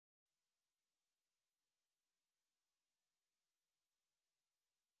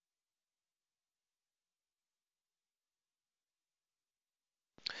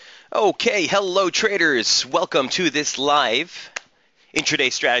Okay, hello traders. Welcome to this live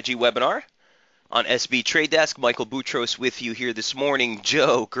intraday strategy webinar on SB Trade Desk. Michael Boutros with you here this morning.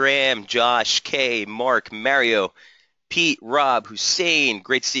 Joe, Graham, Josh, Kay, Mark, Mario, Pete, Rob, Hussein.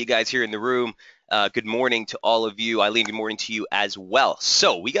 Great to see you guys here in the room. Good morning to all of you. Eileen, good morning to you as well.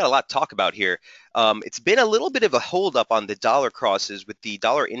 So we got a lot to talk about here. It's been a little bit of a holdup on the dollar crosses with the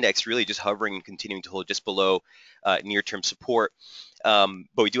dollar index really just hovering and continuing to hold just below near-term support.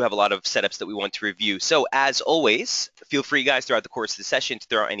 But we do have a lot of setups that we want to review. So as always, feel free guys throughout the course of the session to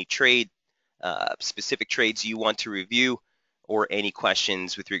throw out any specific trades you want to review or any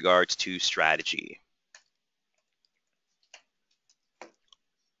questions with regards to strategy.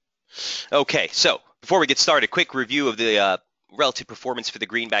 Okay, so before we get started, quick review of the relative performance for the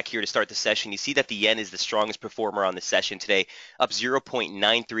greenback here to start the session. You see that the yen is the strongest performer on the session today, up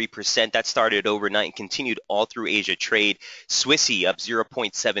 0.93%. That started overnight and continued all through Asia trade. Swissy up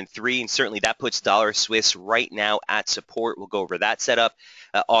 0.73, and certainly that puts dollar Swiss right now at support. We'll go over that setup.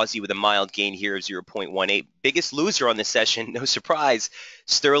 Aussie with a mild gain here of 0.18. Biggest loser on this session, no surprise,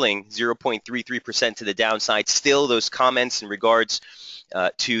 sterling 0.33% to the downside. Still those comments in regards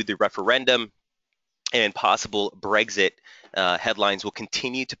to the referendum and possible Brexit headlines will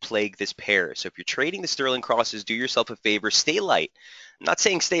continue to plague this pair. So if you're trading the sterling crosses, do yourself a favor, stay light. I'm not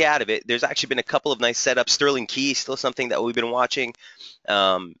saying stay out of it. There's actually been a couple of nice setups. Sterling key, still something that we've been watching.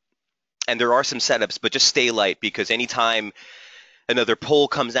 And there are some setups, but just stay light because anytime another poll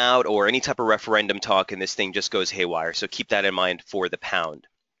comes out or any type of referendum talk and this thing just goes haywire. So keep that in mind for the pound.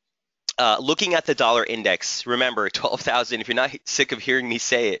 Looking at the dollar index, remember 12,000, if you're not sick of hearing me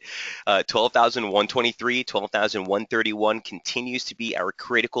say it, 12,123, 12,131 continues to be our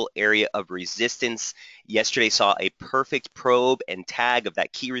critical area of resistance. Yesterday saw a perfect probe and tag of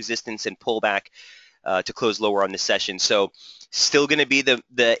that key resistance and pullback to close lower on the session. So still going to be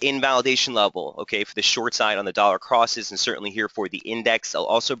the invalidation level, okay, for the short side on the dollar crosses and certainly here for the index. I'll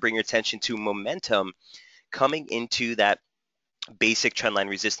also bring your attention to momentum coming into that basic trendline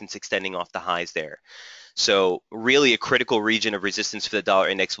resistance extending off the highs there. So really a critical region of resistance for the dollar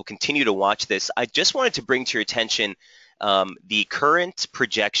index. We'll continue to watch this. I just wanted to bring to your attention the current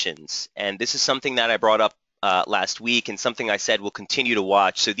projections. And this is something that I brought up last week and something I said we'll continue to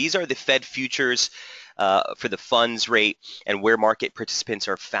watch. So these are the Fed futures for the funds rate and where market participants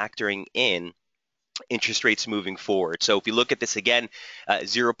are factoring in interest rates moving forward. So if you look at this again,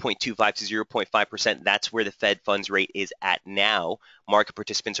 0.25 to 0.5%, that's where the Fed funds rate is at now. Market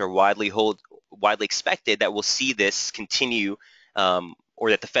participants are widely expected that we'll see this continue or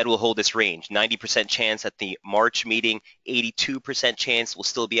that the Fed will hold this range. 90% chance at the March meeting, 82% chance we'll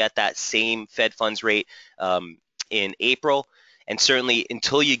still be at that same Fed funds rate in April. And certainly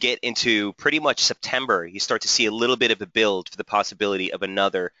until you get into pretty much September, you start to see a little bit of a build for the possibility of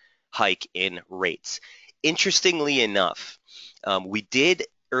another hike in rates. Interestingly enough, we did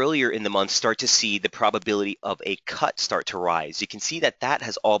earlier in the month start to see the probability of a cut start to rise. You can see that that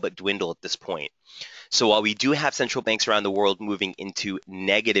has all but dwindled at this point. So while we do have central banks around the world moving into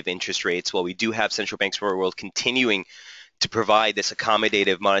negative interest rates, while we do have central banks around the world continuing to provide this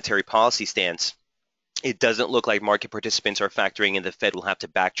accommodative monetary policy stance, it doesn't look like market participants are factoring in the Fed will have to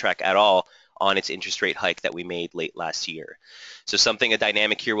backtrack at all on its interest rate hike that we made late last year. So a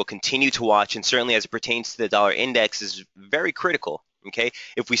dynamic here we'll continue to watch, and certainly as it pertains to the dollar index is very critical, okay?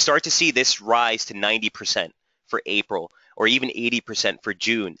 If we start to see this rise to 90% for April or even 80% for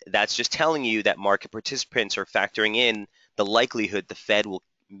June, that's just telling you that market participants are factoring in the likelihood the Fed will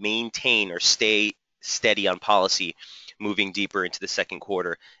maintain or stay steady on policy moving deeper into the second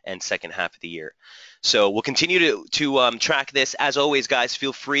quarter and second half of the year. So we'll continue to track this. As always, guys,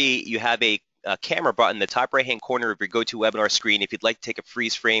 feel free. You have a camera button in the top right-hand corner of your GoToWebinar screen. If you'd like to take a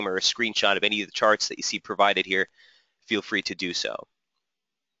freeze frame or a screenshot of any of the charts that you see provided here, feel free to do so.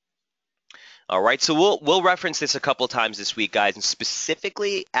 All right, so we'll reference this a couple times this week, guys, and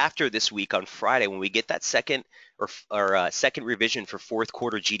specifically after this week on Friday when we get that second revision for fourth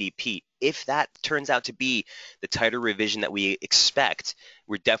quarter GDP. If that turns out to be the tighter revision that we expect,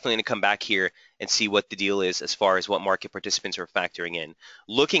 we're definitely going to come back here and see what the deal is as far as what market participants are factoring in.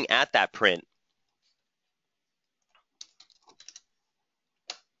 Looking at that print,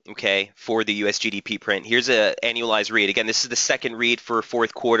 okay, for the US GDP print. Here's an annualized read. Again, this is the second read for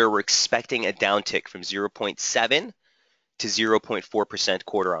fourth quarter. We're expecting a downtick from 0.7 to 0.4%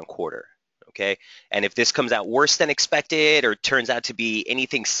 quarter on quarter. Okay, and if this comes out worse than expected or turns out to be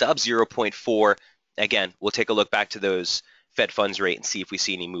anything sub 0.4, again, we'll take a look back to those Fed funds rate and see if we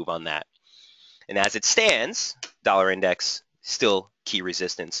see any move on that. And as it stands, dollar index still key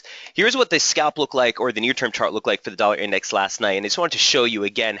resistance. Here's what the scalp looked like, or the near-term chart looked like for the dollar index last night. And I just wanted to show you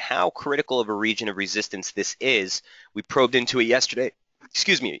again how critical of a region of resistance this is. We probed into it yesterday,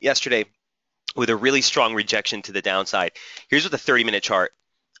 with a really strong rejection to the downside. Here's what the 30-minute chart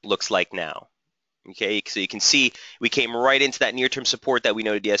looks like now. Okay, so you can see we came right into that near-term support that we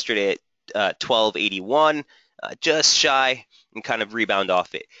noted yesterday at 1281, just shy, and kind of rebound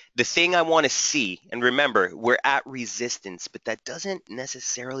off it. The thing I want to see, and remember, we're at resistance, but that doesn't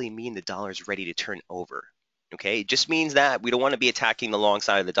necessarily mean the dollar is ready to turn over. Okay, it just means that we don't want to be attacking the long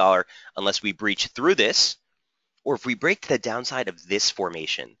side of the dollar unless we breach through this, or if we break to the downside of this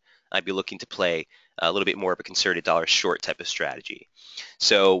formation, I'd be looking to play a little bit more of a concerted dollar short type of strategy.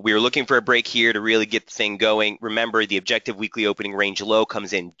 So we were looking for a break here to really get the thing going. Remember, the objective weekly opening range low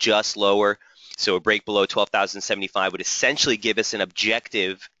comes in just lower. So a break below 12,075 would essentially give us an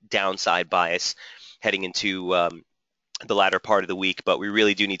objective downside bias heading into the latter part of the week. But we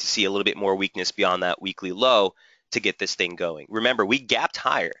really do need to see a little bit more weakness beyond that weekly low to get this thing going. Remember, we gapped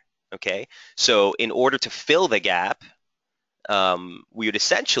higher. Okay, so in order to fill the gap, we would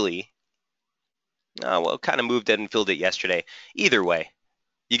essentially, kind of moved it and filled it yesterday. Either way,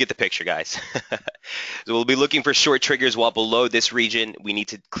 you get the picture, guys. So we'll be looking for short triggers while below this region. We need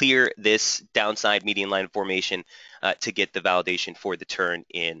to clear this downside median line formation to get the validation for the turn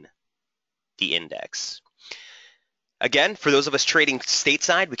in the index. Again, for those of us trading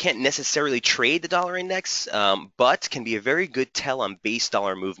stateside, we can't necessarily trade the dollar index, but can be a very good tell on base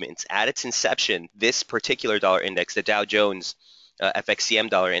dollar movements. At its inception, this particular dollar index, the Dow Jones FXCM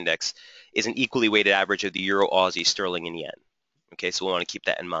dollar index, is an equally weighted average of the Euro, Aussie, Sterling, and Yen. Okay, so we want to keep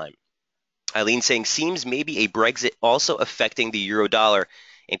that in mind. Eileen saying, seems maybe a Brexit also affecting the Euro dollar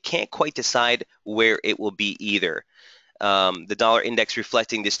and can't quite decide where it will be either. The dollar index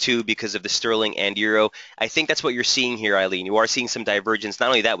reflecting this too because of the sterling and euro. I think that's what you're seeing here, Eileen. You are seeing some divergence, not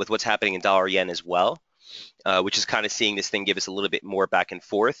only that, with what's happening in dollar yen as well, which is kind of seeing this thing give us a little bit more back and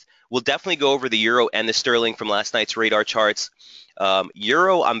forth. We'll definitely go over the euro and the sterling from last night's radar charts.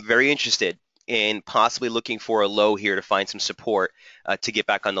 Euro, I'm very interested in possibly looking for a low here to find some support to get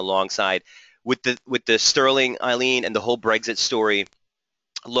back on the long side. With the sterling, Eileen, and the whole Brexit story,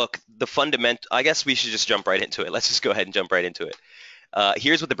 look, the fundamental, I guess we should just jump right into it. Let's just go ahead and jump right into it.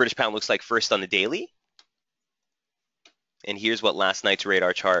 Here's what the British pound looks like first on the daily. And here's what last night's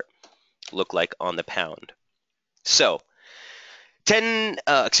radar chart looked like on the pound. So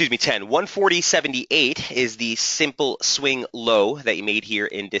 140.78 is the simple swing low that you made here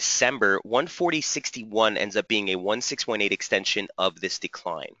in December. 140.61 ends up being a 1618 extension of this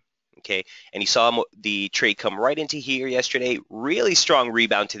decline. Okay, and you saw the trade come right into here yesterday. Really strong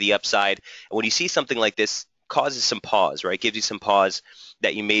rebound to the upside. And when you see something like this, causes some pause, right? Gives you some pause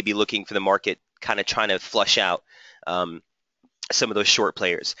that you may be looking for the market kind of trying to flush out some of those short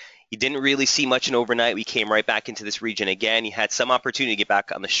players. You didn't really see much in overnight. We came right back into this region again. You had some opportunity to get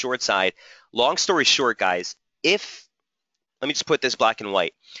back on the short side. Long story short, guys, let me just put this black and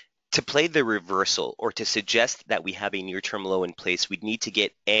white. To play the reversal or to suggest that we have a near-term low in place, we'd need to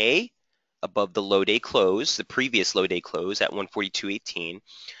get above the low day close, the previous low day close at 142.18.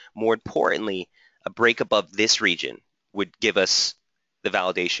 More importantly, a break above this region would give us the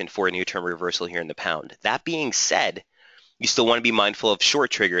validation for a near-term reversal here in the pound. That being said, you still want to be mindful of short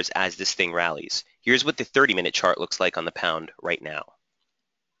triggers as this thing rallies. Here's what the 30-minute chart looks like on the pound right now.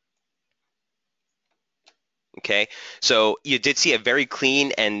 Okay, so you did see a very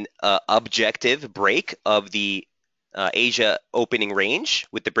clean and objective break of the Asia opening range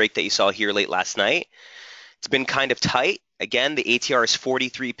with the break that you saw here late last night. It's been kind of tight. Again, the ATR is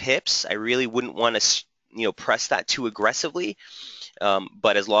 43 pips. I really wouldn't want to, press that too aggressively.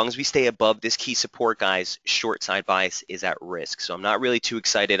 But as long as we stay above this key support, guys, short side bias is at risk. So I'm not really too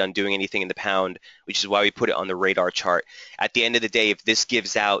excited on doing anything in the pound, which is why we put it on the radar chart. At the end of the day, if this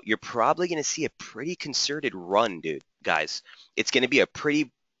gives out, you're probably going to see a pretty concerted run, guys. It's going to be a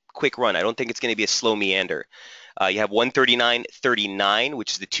pretty quick run. I don't think it's going to be a slow meander. You have 139.39,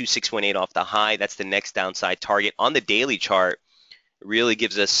 which is the 2618 off the high. That's the next downside target. On the daily chart, it really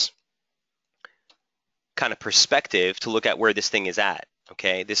gives us kind of perspective to look at where this thing is at.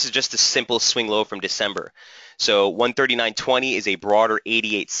 Okay, this is just a simple swing low from December. So 139.20 is a broader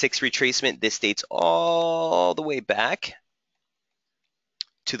 88.6 retracement. This dates all the way back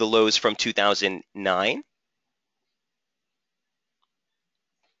to the lows from 2009.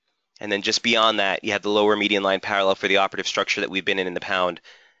 And then just beyond that, you have the lower median line parallel for the operative structure that we've been in the pound,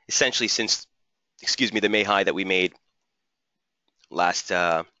 essentially since, the May high that we made last,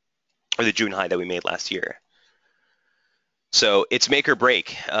 or the June high that we made last year. So it's make or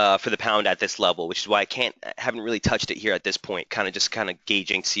break for the pound at this level, which is why haven't really touched it here at this point. Kind of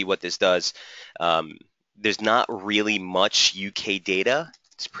gauging, see what this does. There's not really much UK data.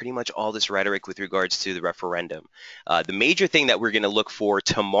 It's pretty much all this rhetoric with regards to the referendum. The major thing that we're going to look for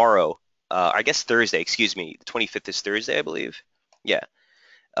tomorrow, I guess Thursday, excuse me, the 25th is Thursday, I believe. Yeah,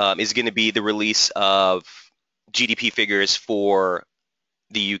 is going to be the release of GDP figures for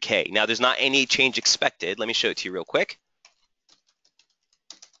the UK. Now, there's not any change expected. Let me show it to you real quick.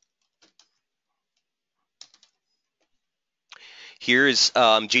 Here's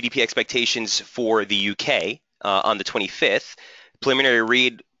GDP expectations for the UK on the 25th. Preliminary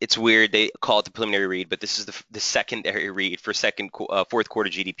read, it's weird. They call it the preliminary read, but this is the secondary read for fourth quarter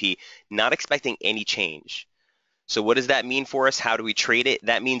GDP. Not expecting any change. So what does that mean for us? How do we trade it?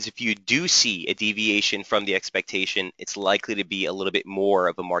 That means if you do see a deviation from the expectation, it's likely to be a little bit more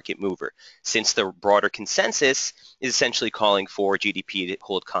of a market mover, since the broader consensus is essentially calling for GDP to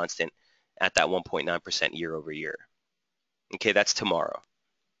hold constant at that 1.9% year over year. Okay, that's tomorrow.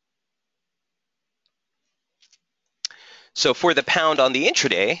 So for the pound on the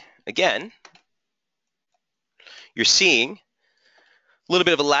intraday, again, you're seeing a little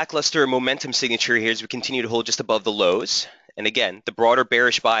bit of a lackluster momentum signature here as we continue to hold just above the lows. And again, the broader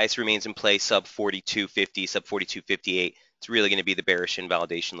bearish bias remains in place, sub 42.50, sub 42.58. It's really going to be the bearish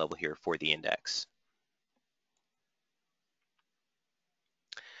invalidation level here for the index.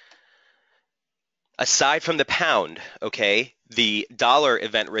 Aside from the pound, okay, the dollar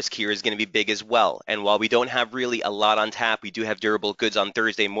event risk here is going to be big as well. And while we don't have really a lot on tap, we do have durable goods on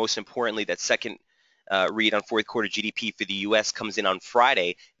Thursday. Most importantly, that second read on fourth quarter GDP for the U.S. comes in on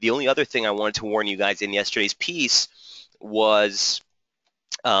Friday. The only other thing I wanted to warn you guys in yesterday's piece was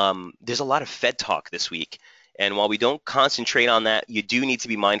there's a lot of Fed talk this week. And while we don't concentrate on that, you do need to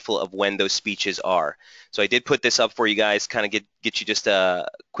be mindful of when those speeches are. So I did put this up for you guys, kind of get you just a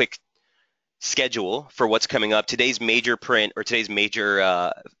quick schedule for what's coming up. Today's major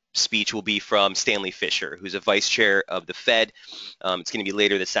speech will be from Stanley Fischer, who's a vice chair of the Fed. It's going to be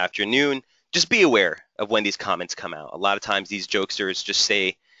later this afternoon. Just be aware of when these comments come out. A lot of times these jokesters just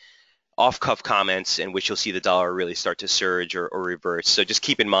say off-cuff comments in which you'll see the dollar really start to surge or reverse. So just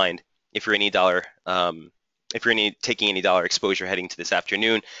keep in mind if you're taking any dollar exposure heading to this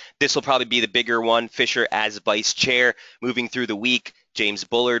afternoon. This will probably be the bigger one. Fischer as vice chair moving through the week. James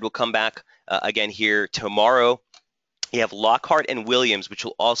Bullard will come back again here tomorrow. You have Lockhart and Williams, which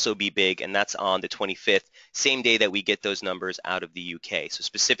will also be big, and that's on the 25th, same day that we get those numbers out of the UK. So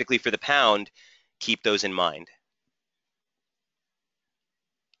specifically for the pound, keep those in mind.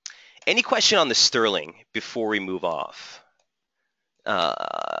 Any question on the sterling before we move off?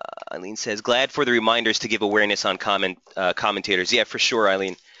 Eileen says, glad for the reminders to give awareness on commentators. Yeah, for sure,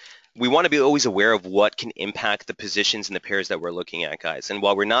 Eileen. We want to be always aware of what can impact the positions and the pairs that we're looking at, guys. And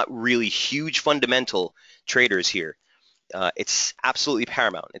while we're not really huge fundamental traders here, it's absolutely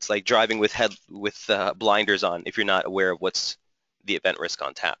paramount. It's like driving with blinders on if you're not aware of what's the event risk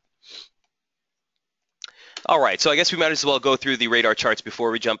on tap. All right, so I guess we might as well go through the radar charts before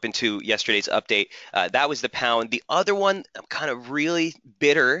we jump into yesterday's update. That was the pound. The other one I'm kind of really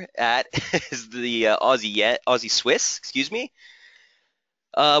bitter at is the Aussie Swiss, excuse me.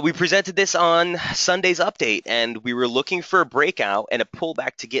 We presented this on Sunday's update, and we were looking for a breakout and a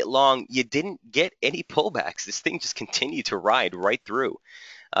pullback to get long. You didn't get any pullbacks. This thing just continued to ride right through.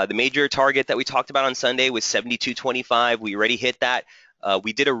 The major target that we talked about on Sunday was 72.25. We already hit that.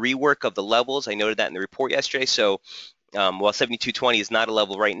 We did a rework of the levels. I noted that in the report yesterday. So while 72.20 is not a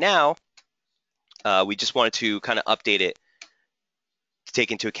level right now, we just wanted to kind of update it to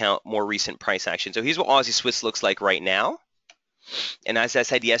take into account more recent price action. So here's what Aussie Swiss looks like right now. And as I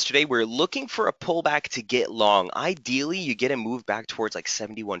said yesterday, we're looking for a pullback to get long. Ideally, you get a move back towards like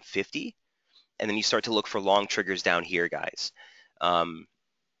 71.50, and then you start to look for long triggers down here, guys,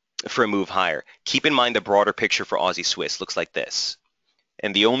 for a move higher. Keep in mind the broader picture for Aussie Swiss looks like this.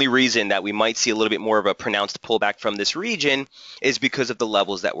 And the only reason that we might see a little bit more of a pronounced pullback from this region is because of the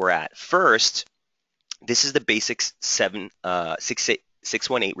levels that we're at. First, this is the basic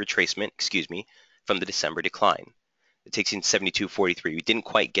 618 retracement, from the December decline. It takes you in 72.43. We didn't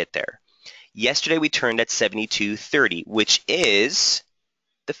quite get there. Yesterday, we turned at 72.30, which is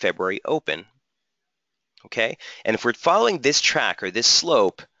the February open. Okay? And if we're following this track or this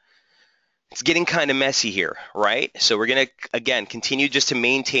slope, it's getting kind of messy here, right? So we're going to, again, continue just to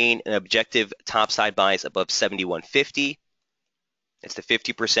maintain an objective topside bias above 71.50. It's the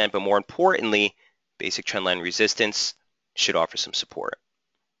 50%, but more importantly, basic trendline resistance should offer some support.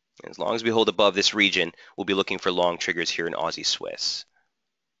 As long as we hold above this region, we'll be looking for long triggers here in Aussie Swiss.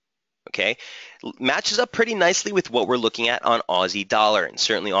 Okay, matches up pretty nicely with what we're looking at on Aussie dollar, and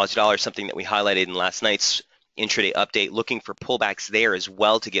certainly Aussie dollar is something that we highlighted in last night's intraday update, looking for pullbacks there as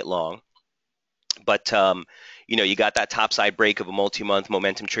well to get long. But you got that topside break of a multi-month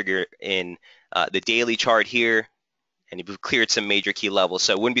momentum trigger in the daily chart here, and you've cleared some major key levels.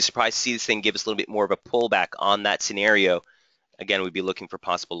 So wouldn't be surprised to see this thing give us a little bit more of a pullback on that scenario. Again, we'd be looking for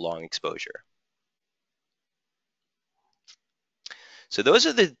possible long exposure. So those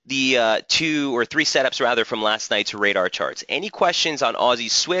are the 2 or 3 setups rather from last night's radar charts. Any questions on Aussie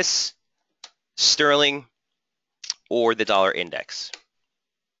Swiss, sterling, or the dollar index?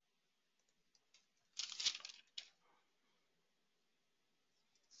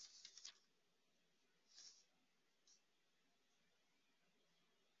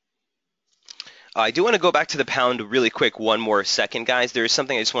 I do want to go back to the pound really quick one more second, guys. There is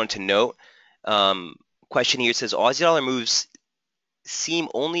something I just wanted to note. Question here says Aussie dollar moves seem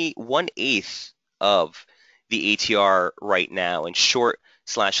only 1/8 of the ATR right now in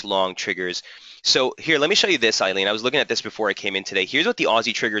short/long triggers. So here, let me show you this, Eileen. I was looking at this before I came in today. Here's what the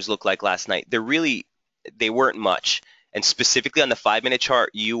Aussie triggers looked like last night. They weren't much. And specifically on the 5-minute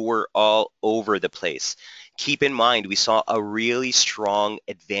chart, you were all over the place. Keep in mind, we saw a really strong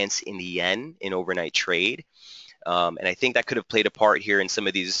advance in the yen in overnight trade. And I think that could have played a part here in some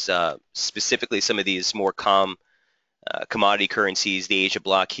of these, specifically some of these more calm commodity currencies, the Asia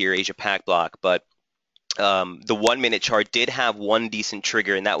block here, Asia Pac block. But the 1-minute chart did have one decent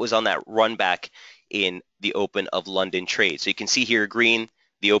trigger, and that was on that run back in the open of London trade. So you can see here green,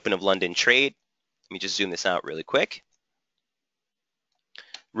 the open of London trade. Let me just zoom this out really quick.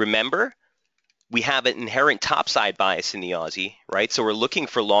 Remember, we have an inherent topside bias in the Aussie, right? So we're looking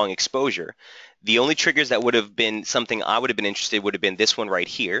for long exposure. The only triggers that would have been something I would have been interested would have been this one right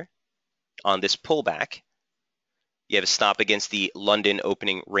here on this pullback. You have a stop against the London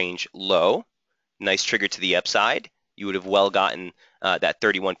opening range low. Nice trigger to the upside. You would have well gotten that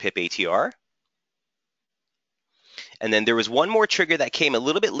 31 pip ATR. And then there was one more trigger that came a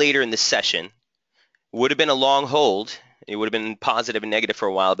little bit later in the session. Would have been a long hold. It would have been positive and negative for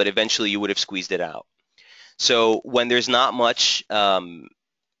a while, but eventually you would have squeezed it out. So when there's not much, when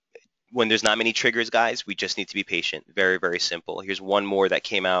there's not many triggers, guys, we just need to be patient. Very, very simple. Here's one more that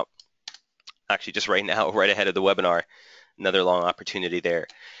came out actually just right now, right ahead of the webinar. Another long opportunity there.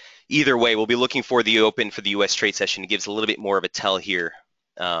 Either way, we'll be looking for the open for the U.S. trade session. It gives a little bit more of a tell here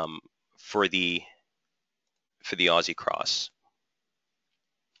for the Aussie cross.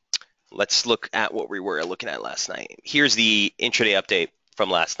 Let's look at what we were looking at last night. Here's the intraday update from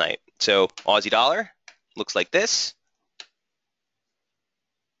last night. So Aussie dollar looks like this.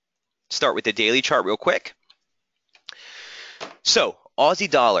 Start with the daily chart real quick. So Aussie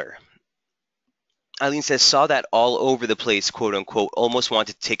dollar, Eileen says, saw that all over the place, quote unquote, almost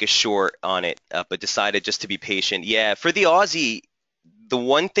wanted to take a short on it, but decided just to be patient. Yeah, for the Aussie, the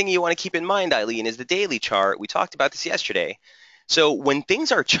one thing you want to keep in mind, Eileen, is the daily chart. We talked about this yesterday. So when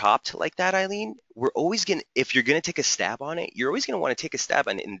things are chopped like that, Eileen, we're always going to, if you're going to take a stab on it, you're always going to want to take a stab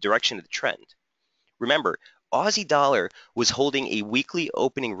on it in the direction of the trend. Remember, Aussie dollar was holding a weekly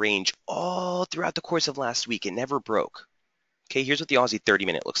opening range all throughout the course of last week. It never broke. Okay, here's what the Aussie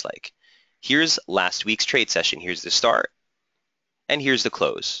 30-minute looks like. Here's last week's trade session. Here's the start, and here's the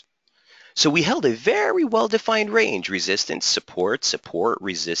close. So we held a very well-defined range: resistance, support, support,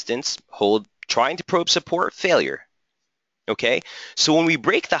 resistance, hold, trying to probe support, failure. Okay, so when we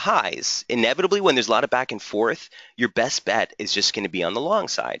break the highs, inevitably when there's a lot of back and forth, your best bet is just going to be on the long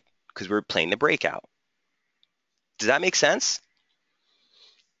side because we're playing the breakout. Does that make sense?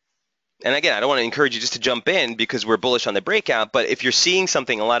 And again, I don't want to encourage you just to jump in because we're bullish on the breakout, but if you're seeing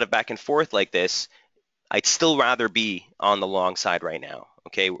something, a lot of back and forth like this, I'd still rather be on the long side right now.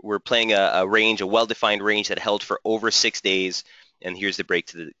 Okay, we're playing a range, a well-defined range that held for over 6 days, and here's the break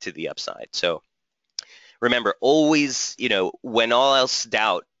to the upside. So remember, always, when all else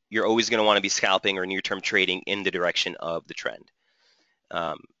doubt, you're always going to want to be scalping or near-term trading in the direction of the trend.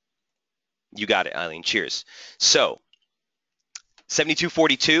 You got it, Eileen. Cheers. So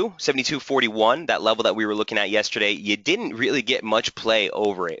 72.42, 72.41, that level that we were looking at yesterday, you didn't really get much play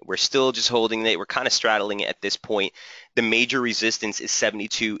over it. We're still just holding it. We're kind of straddling it at this point. The major resistance is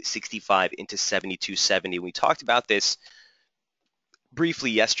 72.65 into 72.70. We talked about this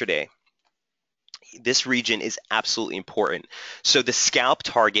briefly yesterday. This region is absolutely important. So the scalp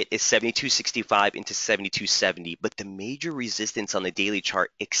target is 72.65 into 72.70, but the major resistance on the daily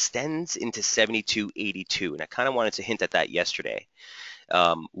chart extends into 72.82. And I kind of wanted to hint at that yesterday.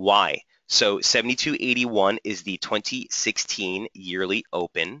 Why? So 72.81 is the 2016 yearly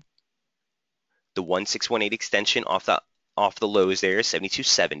open. The 1618 extension off the lows there is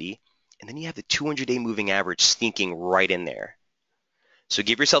 72.70. And then you have the 200-day moving average sneaking right in there. So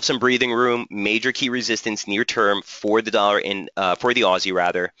give yourself some breathing room. Major key resistance near term for the dollar for the Aussie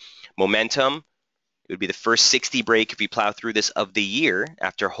rather. Momentum. It would be the first 60 break if we plow through this of the year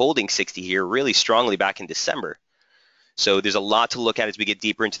after holding 60 here really strongly back in December. So there's a lot to look at as we get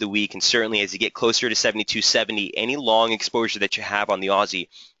deeper into the week, and certainly as you get closer to 72.70, any long exposure that you have on the Aussie,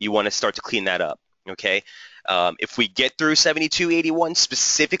 you want to start to clean that up, okay? If we get through 72.81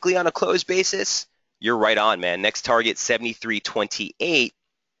 specifically on a close basis, you're right on, man. Next target, 73.28,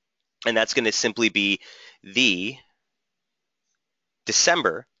 and that's going to simply be the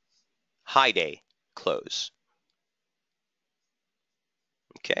December high day close.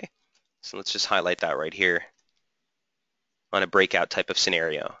 Okay, so let's just highlight that right here on a breakout type of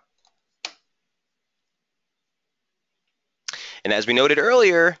scenario. And as we noted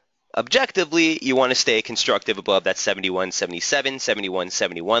earlier, objectively, you want to stay constructive above that 71.77,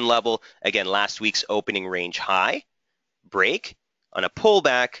 71.71 level. Again, last week's opening range high break on a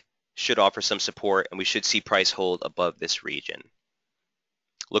pullback should offer some support, and we should see price hold above this region.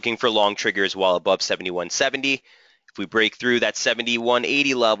 Looking for long triggers while above 71.70. If we break through that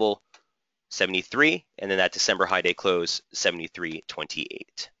 71.80 level, 73, and then that December high day close,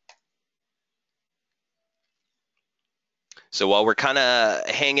 73.28. So while we're kind of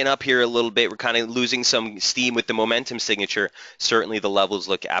hanging up here a little bit, we're kind of losing some steam with the momentum signature. Certainly the levels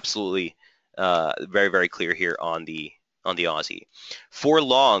look absolutely very, very clear here on the Aussie. For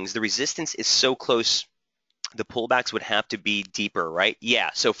longs, the resistance is so close, the pullbacks would have to be deeper, right?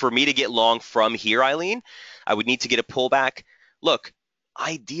 Yeah, so for me to get long from here, Eileen, I would need to get a pullback. Look,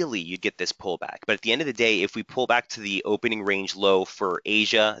 ideally you'd get this pullback, but at the end of the day, if we pull back to the opening range low for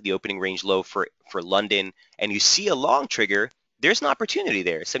Asia, the opening range low for London, and you see a long trigger, there's an opportunity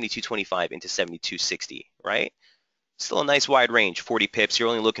there, 72.25 into 72.60, right? Still a nice wide range, 40 pips. You're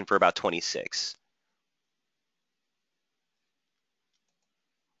only looking for about 26.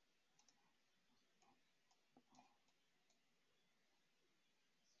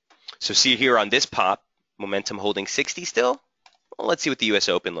 So see here on this pop, momentum holding 60 still. Well, let's see what the U.S.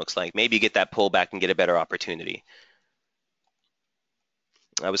 Open looks like. Maybe you get that pullback and get a better opportunity.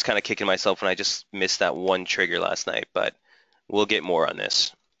 I was kind of kicking myself when I just missed that one trigger last night, but we'll get more on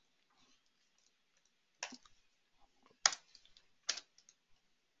this.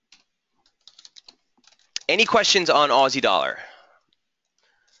 Any questions on Aussie dollar?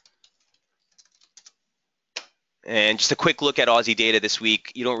 And just a quick look at Aussie data this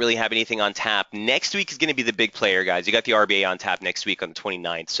week. You don't really have anything on tap. Next week is going to be the big player, guys. You got the RBA on tap next week on the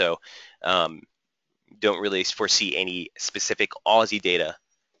 29th, so don't really foresee any specific Aussie data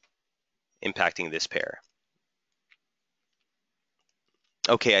impacting this pair.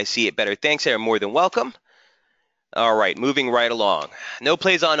 Okay, I see it better. Thanks, Aaron. More than welcome. All right, moving right along. No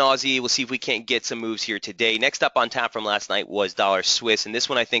plays on Aussie. We'll see if we can't get some moves here today. Next up on tap from last night was dollar Swiss, and this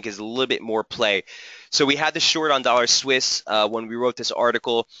one I think is a little bit more play. So we had the short on dollar Swiss when we wrote this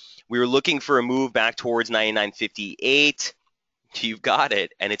article. We were looking for a move back towards 99.58. You've got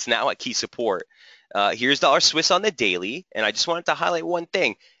it, and it's now at key support. Here's dollar Swiss on the daily, and I just wanted to highlight one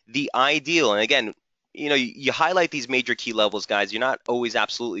thing. The ideal, and again, you know, you highlight these major key levels, guys. You're not always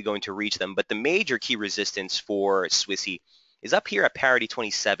absolutely going to reach them, but the major key resistance for Swissy is up here at parity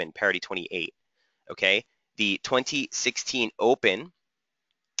 27, parity 28, okay? The 2016 Open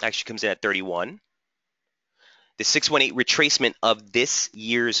actually comes in at 31. The 618 retracement of this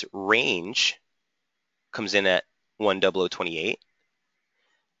year's range comes in at 10028.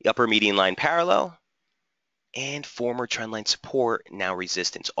 The upper median line parallel and former trendline support, now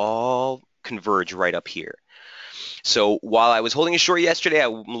resistance, all converge right up here. So while I was holding a short yesterday,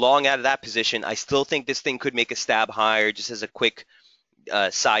 I'm long out of that position. I still think this thing could make a stab higher, just as a quick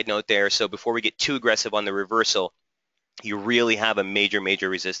side note there. So before we get too aggressive on the reversal, you really have a major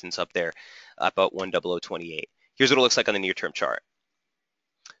resistance up there, about 10028. Here's what it looks like on the near-term chart.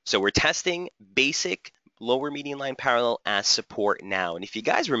 So we're testing basic lower median line parallel as support now. And if you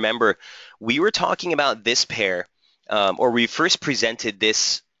guys remember, we were talking about this pair, or we first presented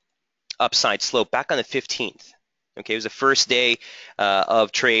this upside slope back on the 15th. Okay, it was the first day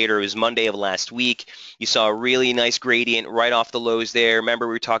of trade, or it was Monday of last week. You saw a really nice gradient right off the lows there. Remember,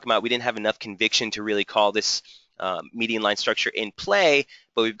 we were talking about we didn't have enough conviction to really call this median line structure in play,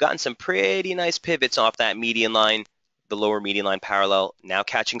 but we've gotten some pretty nice pivots off that median line, the lower median line parallel, now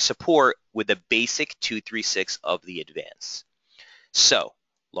catching support with the basic 236 of the advance. So,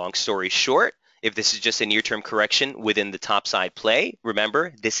 long story short, if this is just a near-term correction within the topside play,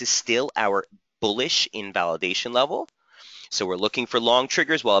 remember, this is still our bullish invalidation level. So we're looking for long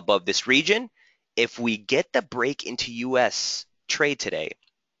triggers while above this region. If we get the break into US trade today,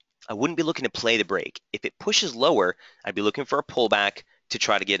 I wouldn't be looking to play the break. If it pushes lower, I'd be looking for a pullback to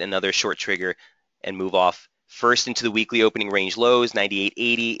try to get another short trigger and move off first into the weekly opening range lows,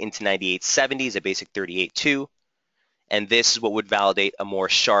 98.80 into 98.70 is a basic 38.2. And this is what would validate a more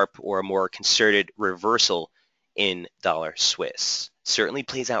sharp or a more concerted reversal in dollar Swiss. Certainly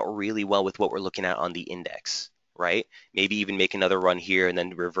plays out really well with what we're looking at on the index, right? Maybe even make another run here and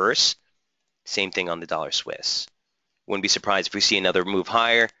then reverse. Same thing on the dollar Swiss. Wouldn't be surprised if we see another move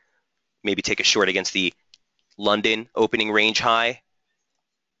higher, maybe take a short against the London opening range high.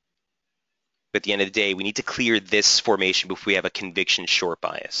 But at the end of the day, we need to clear this formation before we have a conviction short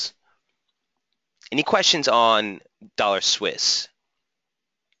bias. Any questions on dollar Swiss?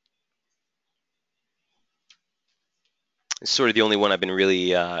 It's sort of the only one I've been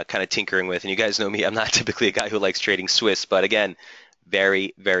really kind of tinkering with. And you guys know me, I'm not typically a guy who likes trading Swiss, but again,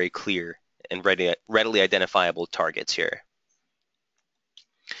 very, very clear and readily identifiable targets here.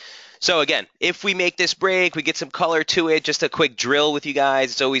 So again, if we make this break, we get some color to it, just a quick drill with you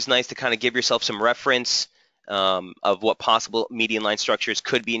guys. It's always nice to kind of give yourself some reference of what possible median line structures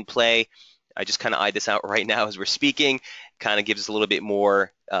could be in play. I just kind of eyed this out right now as we're speaking. Kind of gives us a little bit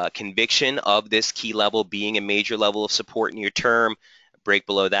more conviction of this key level being a major level of support near term. Break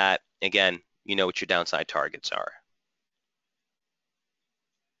below that, again, you know what your downside targets are.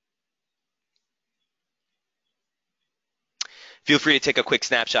 Feel free to take a quick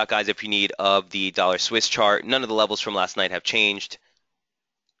snapshot, guys, if you need, of the dollar Swiss chart. None of the levels from last night have changed.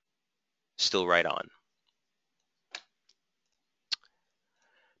 Still right on.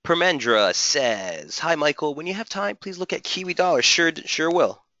 Permendra says, hi, Michael. When you have time, please look at Kiwi dollar. Sure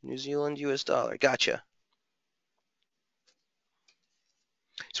will. New Zealand US dollar. Gotcha.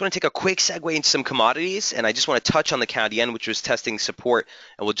 Just want to take a quick segue into some commodities, and I just want to touch on the CAD yen, which was testing support,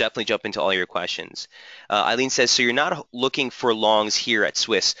 and we'll definitely jump into all your questions. Eileen says, so you're not looking for longs here at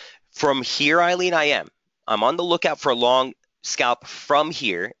Swiss. From here, Eileen, I am. I'm on the lookout for a long scalp from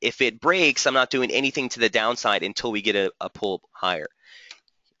here. If it breaks, I'm not doing anything to the downside until we get a pull higher.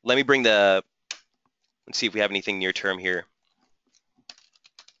 Let me bring let's see if we have anything near term here.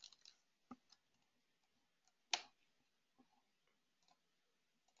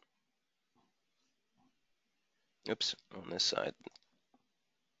 Oops, on this side.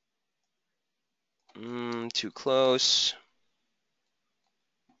 Too close.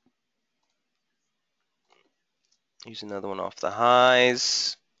 Use another one off the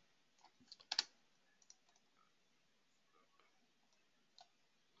highs.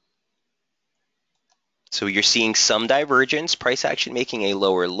 So you're seeing some divergence, price action making a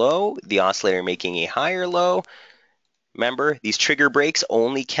lower low, the oscillator making a higher low. Remember, these trigger breaks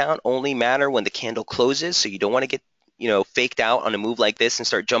only matter when the candle closes, so you don't want to get faked out on a move like this and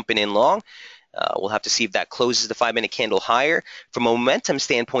start jumping in long. We'll have to see if that closes the 5-minute candle higher. From a momentum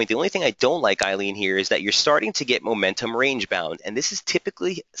standpoint, the only thing I don't like, Eileen, here is that you're starting to get momentum range bound. And this is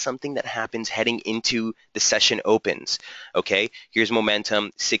typically something that happens heading into the session opens. Okay, here's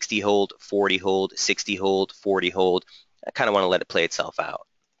momentum, 60 hold, 40 hold, 60 hold, 40 hold. I kind of want to let it play itself out.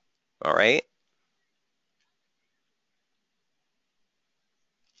 All right.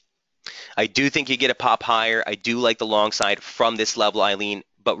 I do think you get a pop higher. I do like the long side from this level, Eileen.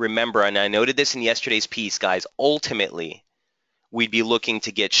 But remember, and I noted this in yesterday's piece, guys, ultimately, we'd be looking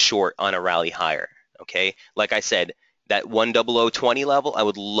to get short on a rally higher, okay? Like I said, that 10020 level, I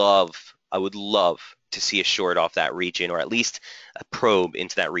would love to see a short off that region, or at least a probe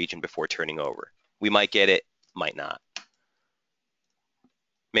into that region before turning over. We might get it, might not.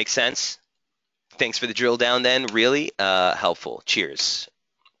 Make sense? Thanks for the drill down then, really helpful. Cheers.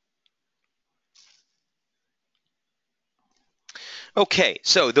 Okay,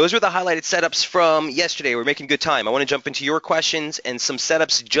 so those were the highlighted setups from yesterday. We're making good time. I want to jump into your questions and some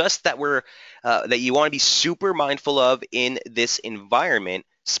setups just that that you want to be super mindful of in this environment,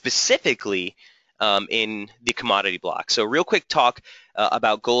 specifically in the commodity block. So real quick talk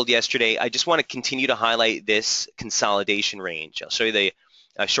about gold yesterday. I just want to continue to highlight this consolidation range. I'll show you the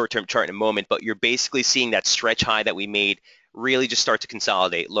short-term chart in a moment, but you're basically seeing that stretch high that we made really just start to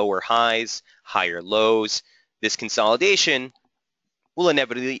consolidate. Lower highs, higher lows. This consolidation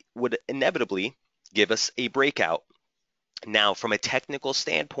would inevitably give us a breakout. Now, from a technical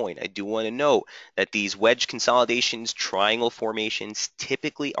standpoint, I do want to note that these wedge consolidations, triangle formations,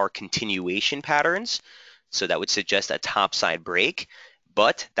 typically are continuation patterns. So that would suggest a topside break,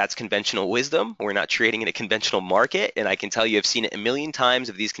 but that's conventional wisdom. We're not trading in a conventional market, and I can tell you I've seen it a million times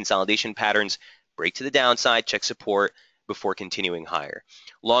of these consolidation patterns break to the downside, check support before continuing higher.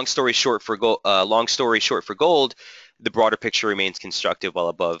 Long story short for gold, the broader picture remains constructive well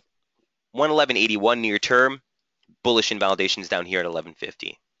above 111.81 near term. Bullish invalidations down here at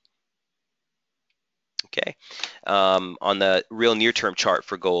 1150. Okay, on the real near-term chart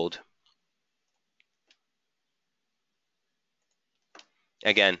for gold,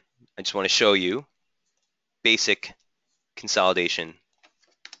 again, I just want to show you basic consolidation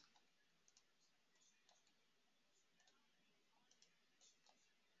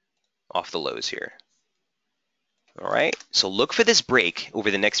off the lows here. All right, so look for this break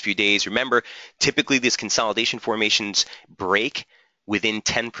over the next few days. Remember, typically these consolidation formations break within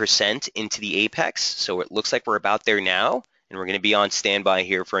 10% into the apex. So it looks like we're about there now, and we're going to be on standby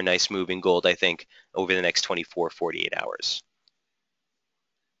here for a nice move in gold, I think, over the next 24, 48 hours.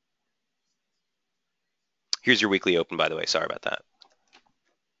 Here's your weekly open, by the way. Sorry about that.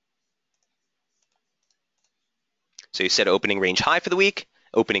 So you set opening range high for the week,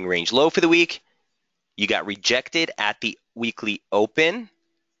 opening range low for the week. You got rejected at the weekly open.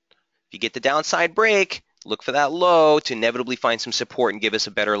 If you get the downside break, look for that low to inevitably find some support and give us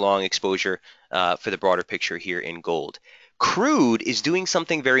a better long exposure for the broader picture here in gold. Crude is doing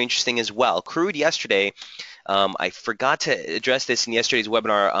something very interesting as well. Crude yesterday, I forgot to address this in yesterday's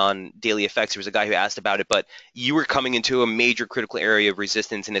webinar on daily effects. There was a guy who asked about it, but you were coming into a major critical area of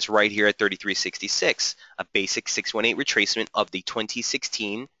resistance, and it's right here at 33.66, a basic 618 retracement of the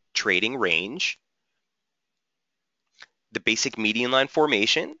 2016 trading range. The basic median line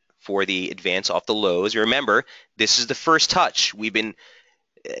formation for the advance off the lows. Remember, this is the first touch. We've been,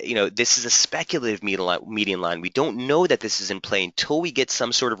 this is a speculative median line. We don't know that this is in play until we get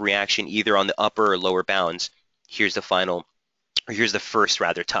some sort of reaction either on the upper or lower bounds. Here's the first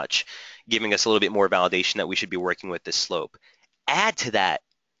rather touch, giving us a little bit more validation that we should be working with this slope. Add to that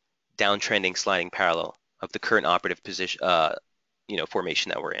downtrending sliding parallel of the current operative position, formation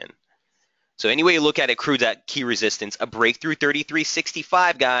that we're in. So any way you look at it, crude's at key resistance. A breakthrough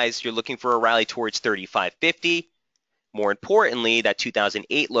 33.65, guys. You're looking for a rally towards 35.50. More importantly, that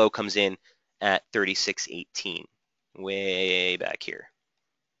 2008 low comes in at 36.18, way back here.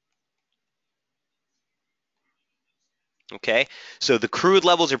 Okay, so the crude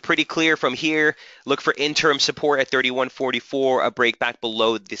levels are pretty clear from here. Look for interim support at 31.44. A break back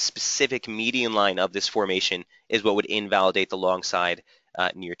below the specific median line of this formation is what would invalidate the long side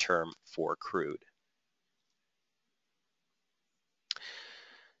near term for crude.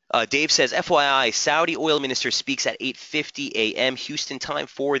 Dave says, FYI, Saudi oil minister speaks at 8:50 a.m. Houston time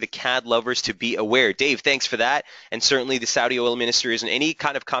for the CAD lovers to be aware. Dave, thanks for that. And certainly the Saudi oil ministers and any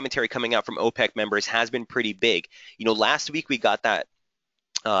kind of commentary coming out from OPEC members has been pretty big. Last week we got that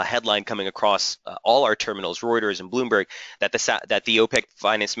headline coming across all our terminals, Reuters and Bloomberg, that the OPEC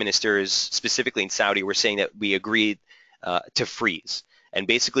finance ministers, specifically in Saudi, were saying that we agreed to freeze. And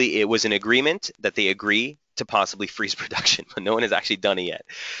basically, it was an agreement that they agree to possibly freeze production, but no one has actually done it yet.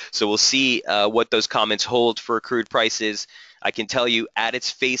 So we'll see what those comments hold for crude prices. I can tell you, at its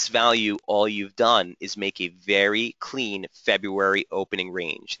face value, all you've done is make a very clean February opening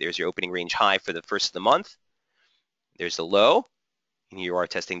range. There's your opening range high for the first of the month. There's the low, and you are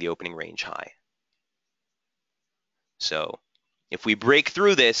testing the opening range high. So if we break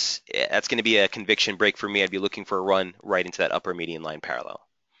through this, that's going to be a conviction break for me. I'd be looking for a run right into that upper median line parallel.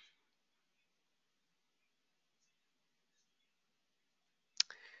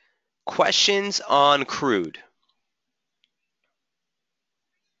 Questions on crude?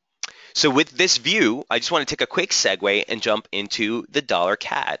 So with this view, I just want to take a quick segue and jump into the dollar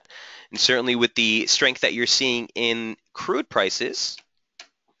CAD. And certainly with the strength that you're seeing in crude prices,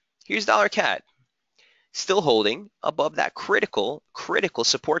 here's dollar CAD. Still holding above that critical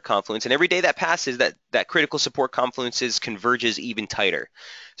support confluence. And every day that passes, that critical support confluence converges even tighter.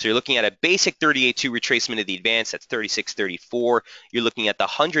 So you're looking at a basic 38.2 retracement of the advance. That's 36.34. You're looking at the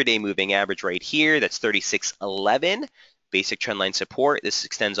 100-day moving average right here. That's 36.11. Basic trendline support. This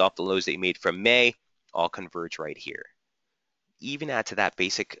extends off the lows that you made from May. All converge right here. Even add to that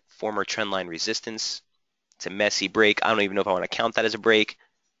basic former trendline resistance. It's a messy break. I don't even know if I want to count that as a break,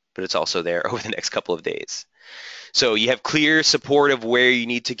 but it's also there over the next couple of days. So you have clear support of where you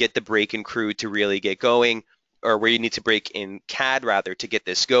need to get the break in crude to really get going, or where you need to break in CAD rather to get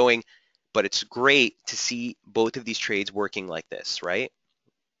this going. But it's great to see both of these trades working like this, right?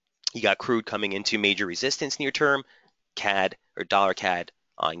 You got crude coming into major resistance near term, CAD or dollar CAD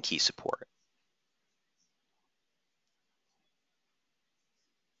on key support.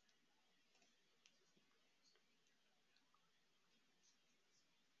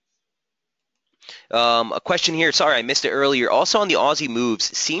 A question here. Sorry, I missed it earlier. Also on the Aussie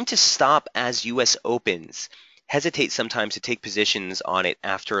moves, seem to stop as U.S. opens. Hesitate sometimes to take positions on it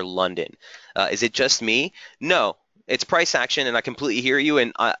after London. Is it just me? No, it's price action, and I completely hear you.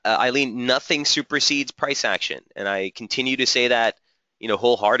 And Eileen, nothing supersedes price action, and I continue to say that,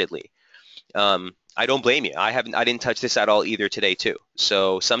 wholeheartedly. I don't blame you. I didn't touch this at all either today too.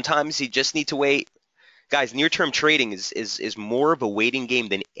 So sometimes you just need to wait. Guys, near-term trading is more of a waiting game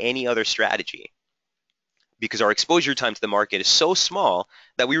than any other strategy because our exposure time to the market is so small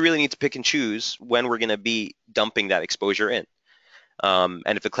that we really need to pick and choose when we're going to be dumping that exposure in. And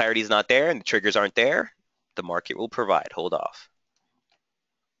if the clarity is not there and the triggers aren't there, the market will provide. Hold off.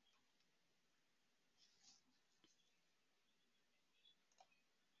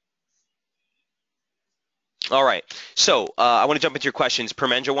 All right. So I want to jump into your questions.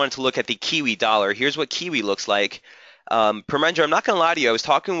 Permendra wanted to look at the Kiwi dollar. Here's what Kiwi looks like. Permendra, I'm not going to lie to you. I was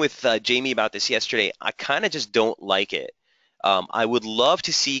talking with Jamie about this yesterday. I kind of just don't like it. I would love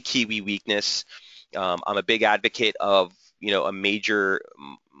to see Kiwi weakness. I'm a big advocate of a major,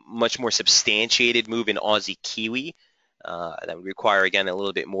 much more substantiated move in Aussie Kiwi. That would require again a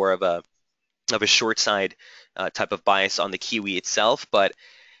little bit more of a short side type of bias on the Kiwi itself, but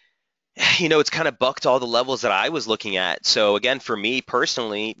it's kind of bucked all the levels that I was looking at. So again, for me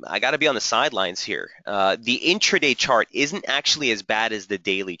personally, I got to be on the sidelines here. The intraday chart isn't actually as bad as the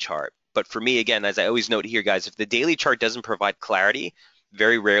daily chart. But for me, again, as I always note here, guys, if the daily chart doesn't provide clarity,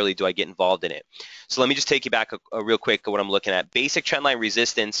 very rarely do I get involved in it. So let me just take you back a real quick to what I'm looking at. Basic trendline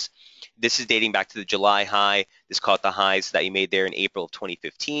resistance. This is dating back to the July high. This caught the highs that you made there in April of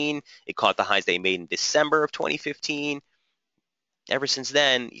 2015. It caught the highs that you made in December of 2015. Ever since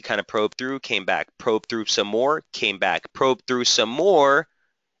then, you kind of probe through, came back, probe through some more, came back, probe through some more,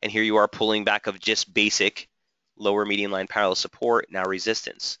 and here you are pulling back of just basic lower median line parallel support, now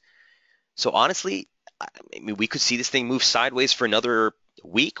resistance. So honestly, I mean, we could see this thing move sideways for another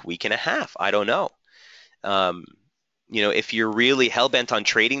week and a half. I don't know. Um, if you're really hell-bent on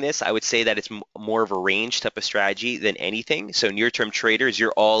trading this, I would say that it's more of a range type of strategy than anything. So near-term traders,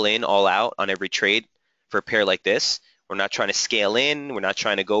 you're all in, all out on every trade for a pair like this. We're not trying to scale in. We're not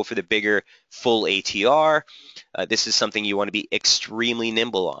trying to go for the bigger full ATR. This is something you want to be extremely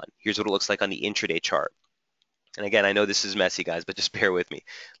nimble on. Here's what it looks like on the intraday chart. And again, I know this is messy, guys, but just bear with me.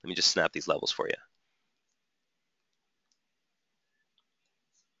 Let me just snap these levels for you.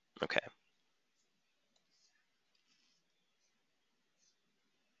 Okay.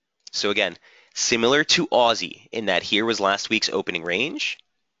 So again, similar to Aussie in that here was last week's opening range.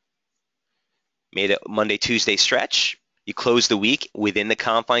 Made a Monday, Tuesday stretch. You close the week within the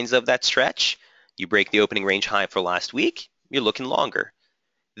confines of that stretch. You break the opening range high for last week. You're looking longer.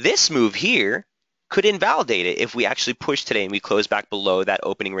 This move here could invalidate it if we actually push today and we close back below that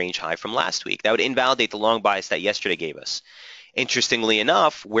opening range high from last week. That would invalidate the long bias that yesterday gave us. Interestingly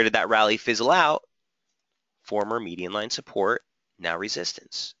enough, where did that rally fizzle out? Former median line support, now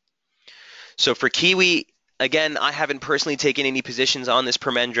resistance. So for Kiwi, again, I haven't personally taken any positions on this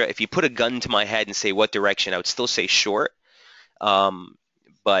Permendra. If you put a gun to my head and say what direction, I would still say short.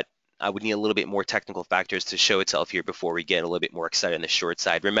 But I would need a little bit more technical factors to show itself here before we get a little bit more excited on the short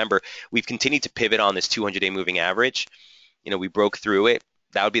side. Remember, we've continued to pivot on this 200-day moving average. We broke through it.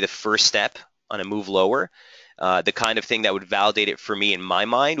 That would be the first step on a move lower. The kind of thing that would validate it for me in my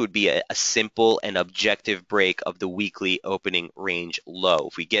mind would be a simple and objective break of the weekly opening range low.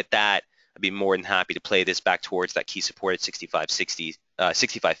 If we get that, I'd be more than happy to play this back towards that key support at 65.60,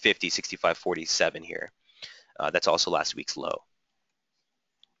 65.50, 65.47 here. That's also last week's low.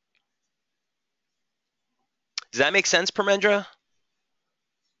 Does that make sense, Permendra?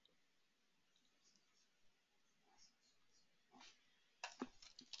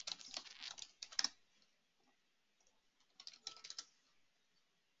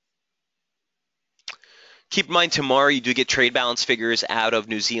 Keep in mind, tomorrow you do get trade balance figures out of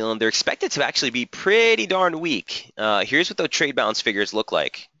New Zealand. They're expected to actually be pretty darn weak. Here's what those trade balance figures look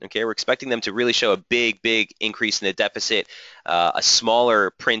like. Okay, we're expecting them to really show a big increase in the deficit, a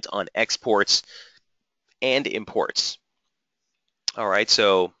smaller print on exports and imports. All right,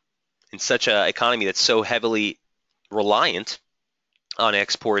 so in such an economy that's so heavily reliant on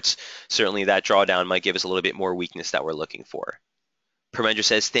exports, certainly that drawdown might give us a little bit more weakness that we're looking for. Permendra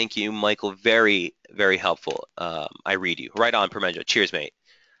says, thank you, Michael. Very helpful. I read you. Right on, Permendra. Cheers, mate.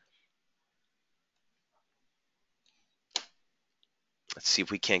 Let's see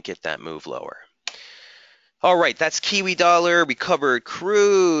if we can't get that move lower. All right, that's Kiwi dollar. We covered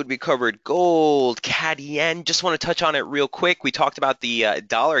crude. We covered gold, CAD yen. Just want to touch on it real quick. We talked about the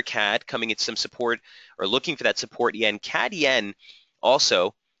dollar CAD coming at some support or looking for that support yen. CAD yen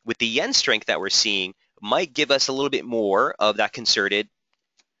also, with the yen strength that we're seeing, might give us a little bit more of that concerted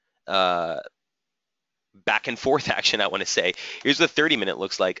back and forth action, I want to say. Here's the 30-minute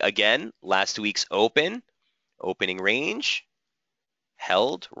looks like. Again, last week's opening range,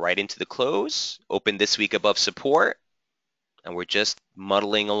 held right into the close, opened this week above support, and we're just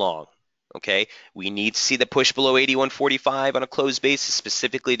muddling along. Okay, we need to see the push below 81.45 on a closed basis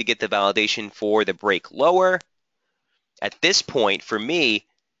specifically to get the validation for the break lower. At this point, for me,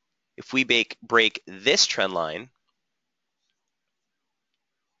 if we break this trend line,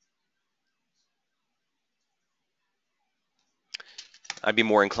 I'd be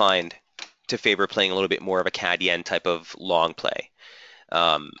more inclined to favor playing a little bit more of a CAD yen type of long play.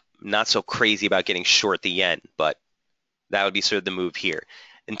 Not so crazy about getting short the yen, but that would be sort of the move here.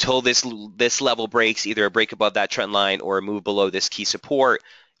 Until this level breaks, either a break above that trend line or a move below this key support,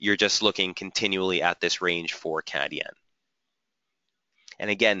 you're just looking continually at this range for CAD yen. And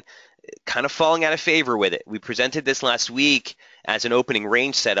again, kind of falling out of favor with it. We presented this last week as an opening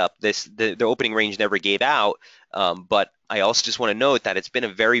range setup. The opening range never gave out, but I also just want to note that it's been a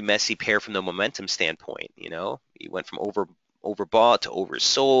very messy pair from the momentum standpoint. You know, you went from overbought to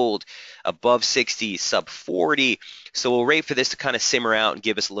oversold, above 60, sub 40. So we'll wait for this to kind of simmer out and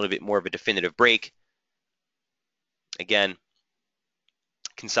give us a little bit more of a definitive break. Again,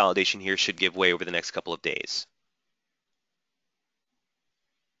 consolidation here should give way over the next couple of days.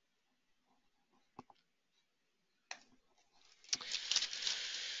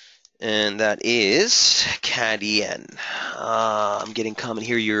 And that is CAD yen. I'm getting comment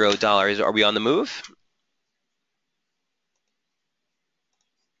here, euro, dollars. Are we on the move?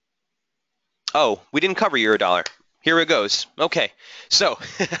 Oh, we didn't cover euro dollar. Here it goes. Okay, so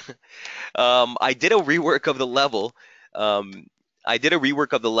I did a rework of the level. I did a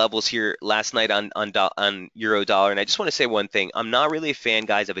rework of the levels here last night on euro dollar, and I just want to say one thing. I'm not really a fan,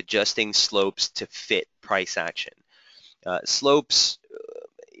 guys, of adjusting slopes to fit price action. Slopes,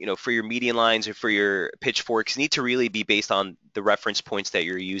 you know, for your median lines or for your pitchforks need to really be based on the reference points that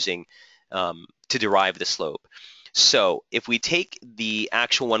you're using to derive the slope. So if we take the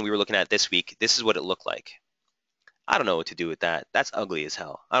actual one we were looking at this week, this is what it looked like. I don't know what to do with that. That's ugly as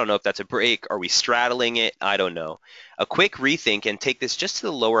hell. I don't know if that's a break. Are we straddling it? I don't know. A quick rethink and take this just to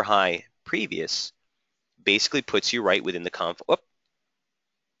the lower high previous basically puts you right within the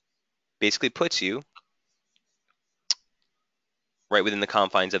basically puts you right within the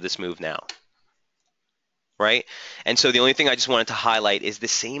confines of this move now. Right? And so the only thing I just wanted to highlight is the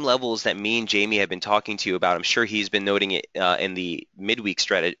same levels that me and Jamie have been talking to you about. I'm sure he's been noting it in the midweek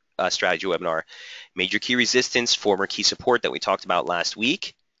strategy webinar. Major key resistance, former key support that we talked about last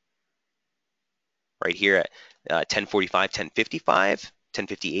week. Right here at 1045, 1055,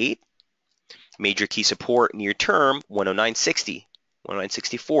 1058. Major key support near term, 109.60,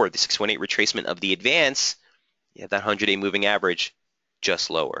 109.64. The 618 retracement of the advance. You have that 100-day moving average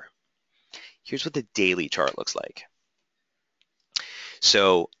just lower. Here's what the daily chart looks like.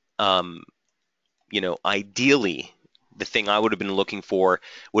 So, you know, ideally, the thing I would have been looking for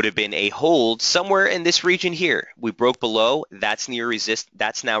would have been a hold somewhere in this region here. We broke below. That's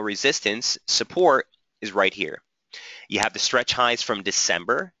now resistance. Support is right here. You have the stretch highs from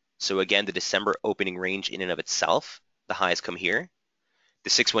December. So again, the December opening range in and of itself. The highs come here. The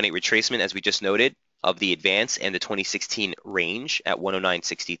 618 retracement, as we just noted, of the advance and the 2016 range at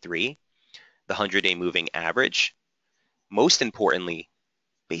 109.63. The 100-day moving average. Most importantly,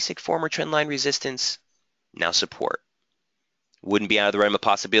 basic former trendline resistance, now support. Wouldn't be out of the realm of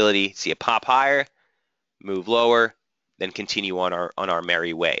possibility. See a pop higher, move lower, then continue on our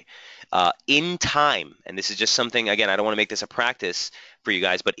merry way. In time, and this is just something, again, I don't want to make this a practice for you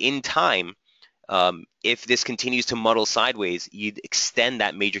guys, but in time, if this continues to muddle sideways, you'd extend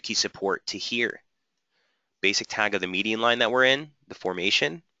that major key support to here. Basic tag of the median line that we're in, the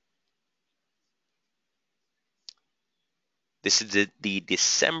formation. This is the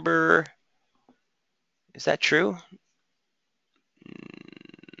December, is that true?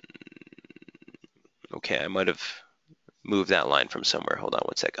 Okay, I might have moved that line from somewhere. Hold on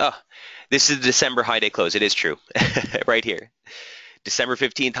one sec. Oh, this is the December high day close. It is true, right here. December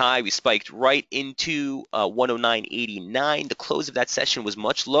 15th high, we spiked right into 109.89. The close of that session was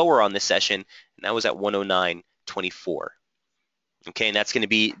much lower on this session, and that was at 109.24. Okay, and that's going to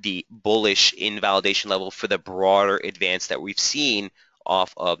be the bullish invalidation level for the broader advance that we've seen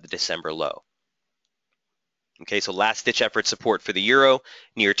off of the December low. Okay, so last ditch effort support for the euro.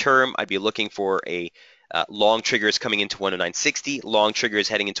 Near term, I'd be looking for a long triggers coming into 109.60, long triggers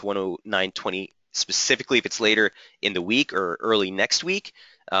heading into 109.20, specifically if it's later in the week or early next week,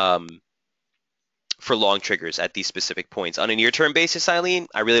 for long triggers at these specific points. On a near-term basis, Eileen,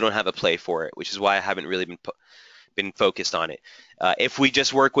 I really don't have a play for it, which is why I haven't really been focused on it. If we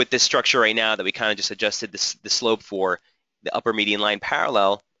just work with this structure right now that we kind of just adjusted the slope for, the upper median line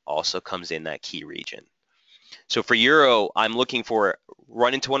parallel also comes in that key region. So for euro, I'm looking for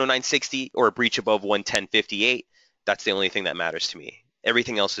run into 109.60 or a breach above 110.58. That's the only thing that matters to me.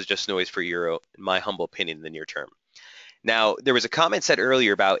 Everything else is just noise for euro, in my humble opinion, in the near term. Now, there was a comment said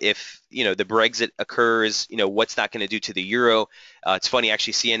earlier about if the Brexit occurs, what's that going to do to the euro? It's funny,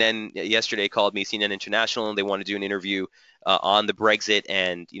 actually, CNN yesterday called me, CNN International, and they want to do an interview on the Brexit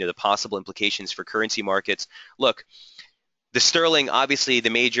and the possible implications for currency markets. Look, the sterling, obviously, the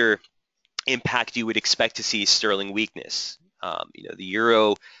major impact you would expect to see is sterling weakness. The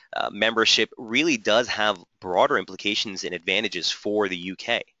euro membership really does have broader implications and advantages for the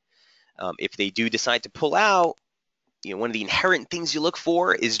UK. If they do decide to pull out, one of the inherent things you look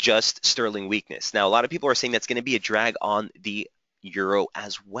for is just sterling weakness. Now, a lot of people are saying that's going to be a drag on the euro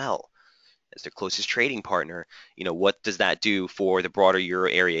as well as their closest trading partner. What does that do for the broader euro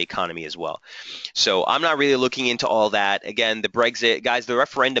area economy as well? So I'm not really looking into all that. Again, the Brexit, guys, the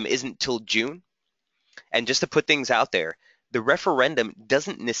referendum isn't till June. And just to put things out there, the referendum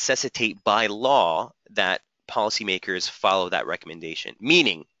doesn't necessitate by law that policymakers follow that recommendation.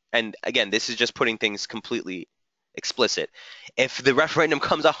 Meaning, and again, this is just putting things completely explicit. If the referendum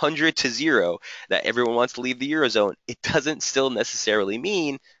comes 100-0 that everyone wants to leave the Eurozone, it doesn't still necessarily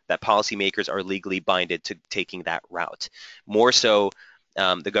mean that policymakers are legally binded to taking that route. More so,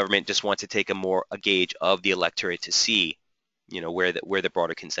 the government just wants to take a gauge of the electorate to see where the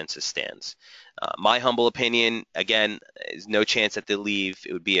broader consensus stands. My humble opinion, again, is no chance that they leave.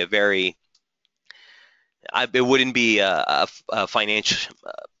 It would be it wouldn't be a financial,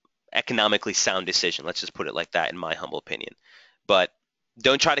 economically sound decision. Let's just put it like that, in my humble opinion. But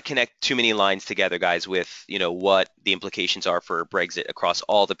don't try to connect too many lines together, guys, with what the implications are for Brexit across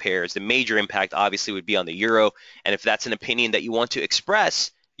all the pairs. The major impact obviously would be on the euro, and if that's an opinion that you want to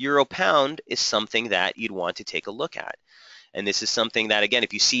express, euro pound is something that you'd want to take a look at. And this is something that, again,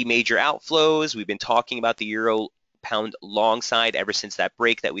 if you see major outflows, we've been talking about the euro pound long side ever since that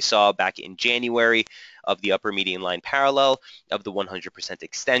break that we saw back in January of the upper median line parallel of the 100%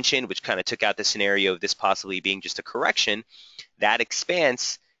 extension, which kind of took out the scenario of this possibly being just a correction. That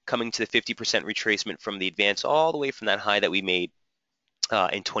expanse coming to the 50% retracement from the advance all the way from that high that we made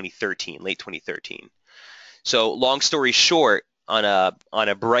in 2013, late 2013. So long story short, on a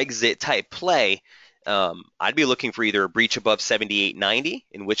Brexit type play, I'd be looking for either a breach above 78.90,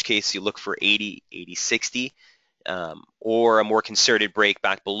 in which case you look for 80, 80.60, or a more concerted break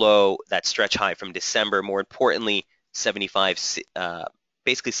back below that stretch high from December. More importantly, 75,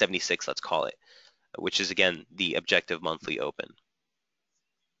 basically 76, let's call it, which is, again, the objective monthly open.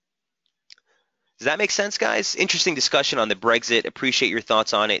 Does that make sense, guys? Interesting discussion on the Brexit. Appreciate your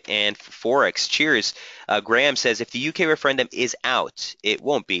thoughts on it. And for Forex, cheers. Graham says, if the UK referendum is out, it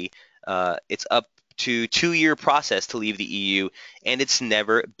won't be. It's up to 2-year process to leave the EU, and it's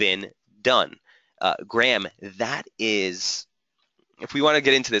never been done. Graham, that is, if we want to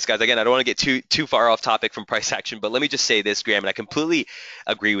get into this, guys, again, I don't want to get too far off topic from price action, but let me just say this, Graham, and I completely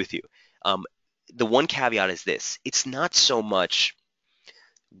agree with you. The one caveat is this. It's not so much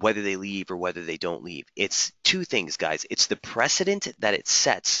whether they leave or whether they don't leave. It's two things, guys. It's the precedent that it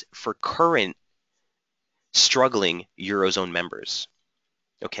sets for current struggling Eurozone members.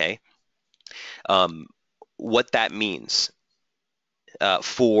 Okay? What that means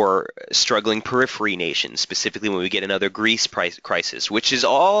for struggling periphery nations, specifically when we get another Greece crisis, which is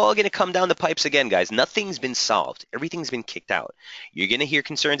all going to come down the pipes again, guys. Nothing's been solved. Everything's been kicked out. You're going to hear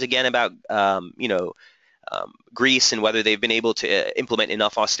concerns again about, Greece and whether they've been able to implement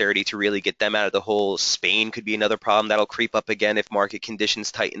enough austerity to really get them out of the hole. Spain could be another problem that'll creep up again if market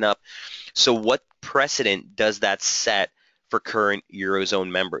conditions tighten up. So what precedent does that set for current Eurozone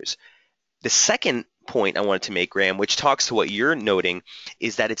members? The second point I wanted to make, Graham, which talks to what you're noting,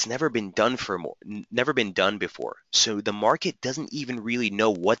 is that it's never been done before. So the market doesn't even really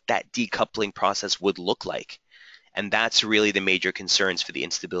know what that decoupling process would look like. And that's really the major concerns for the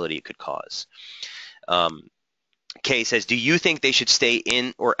instability it could cause. Kay says, do you think they should stay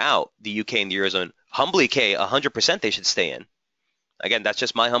in or out, the UK and the Eurozone? Humbly, Kay, 100% they should stay in. Again, that's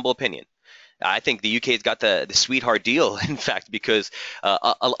just my humble opinion. I think the UK's got the sweetheart deal, in fact, because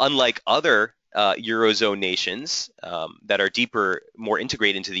unlike other Eurozone nations that are deeper, more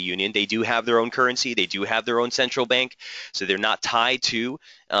integrated into the Union, they do have their own currency, they do have their own central bank, so they're not tied to,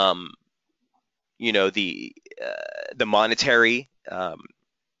 the monetary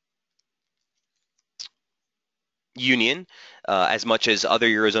union as much as other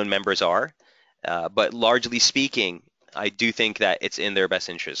Eurozone members are. But largely speaking, I do think that it's in their best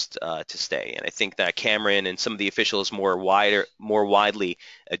interest to stay. And I think that Cameron and some of the officials more widely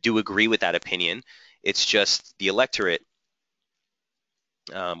do agree with that opinion. It's just the electorate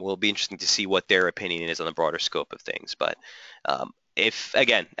will be interesting to see what their opinion is on the broader scope of things. But if,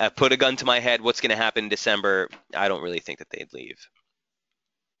 again, put a gun to my head, what's going to happen in December, I don't really think that they'd leave.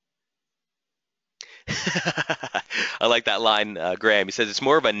 I like that line, Graham. He says it's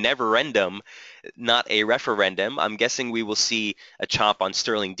more of a never-endum, not a referendum. I'm guessing we will see a chop on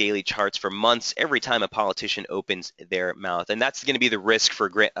sterling daily charts for months every time a politician opens their mouth. And that's going to be the risk for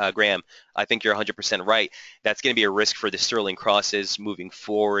Graham. I think you're 100% right. That's going to be a risk for the sterling crosses moving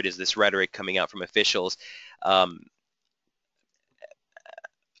forward, is this rhetoric coming out from officials.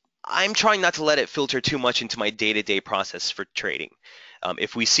 I'm trying not to let it filter too much into my day-to-day process for trading.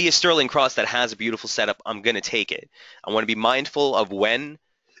 If we see a sterling cross that has a beautiful setup, I'm going to take it. I want to be mindful of when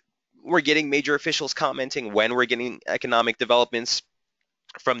we're getting major officials commenting, when we're getting economic developments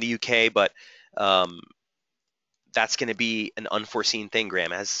from the UK, but that's going to be an unforeseen thing,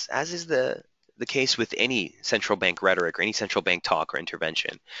 Graham, as is the case with any central bank rhetoric or any central bank talk or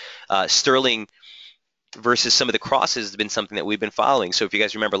intervention. Sterling versus some of the crosses has been something that we've been following. So if you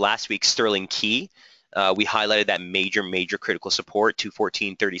guys remember last week, sterling key, we highlighted that major critical support,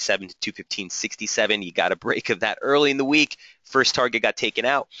 214.37 to 215.67. You got a break of that early in the week. First target got taken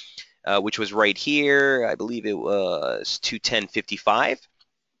out, which was right here. I believe it was 210.55,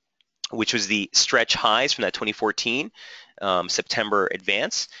 which was the stretch highs from that 2014 September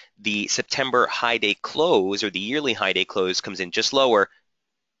advance. The September high day close, or the yearly high day close, comes in just lower.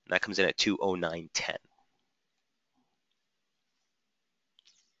 And that comes in at 209.10.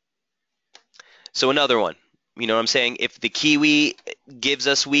 So another one, you know what I'm saying? If the Kiwi gives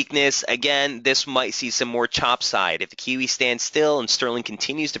us weakness, again, this might see some more chop side. If the Kiwi stands still and sterling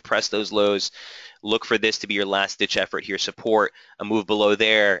continues to press those lows, look for this to be your last ditch effort here. Support a move below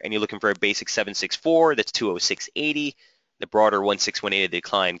there, and you're looking for a basic 764, that's 206.80. The broader 1618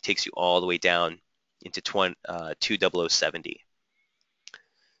 decline takes you all the way down into 20070.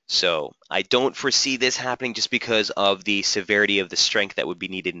 So I don't foresee this happening just because of the severity of the strength that would be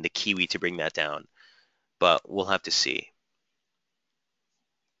needed in the Kiwi to bring that down. But we'll have to see.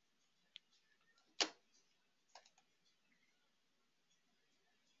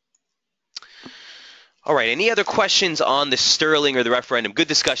 All right, any other questions on the sterling or the referendum? Good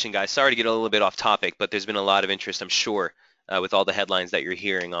discussion, guys. Sorry to get a little bit off topic, but there's been a lot of interest, I'm sure, with all the headlines that you're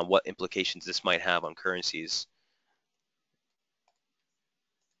hearing on what implications this might have on currencies.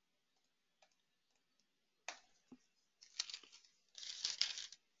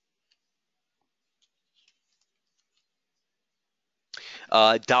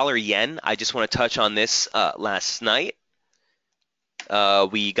 Dollar yen, I just want to touch on this last night.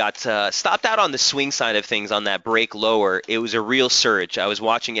 We got stopped out on the swing side of things on that break lower. It was a real surge. I was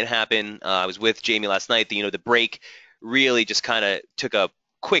watching it happen. I was with Jamie last night. The break really just kind of took a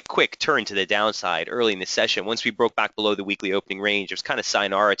quick turn to the downside early in the session. Once we broke back below the weekly opening range, it was kind of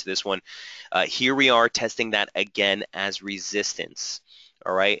sayonara to this one. Here we are testing that again as resistance.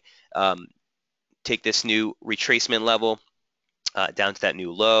 All right. Take this new retracement level. Down to that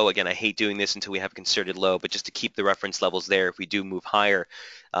new low. Again, I hate doing this until we have a concerted low, but just to keep the reference levels there if we do move higher.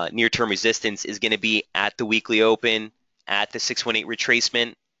 Near-term resistance is going to be at the weekly open, at the 618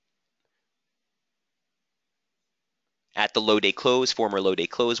 retracement, at the low day close, former low day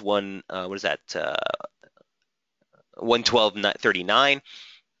close, what is that? 112.39,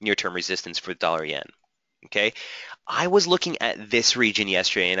 near-term resistance for dollar yen. Okay, I was looking at this region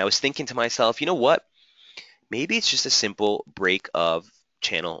yesterday, and I was thinking to myself, you know what? Maybe it's just a simple break of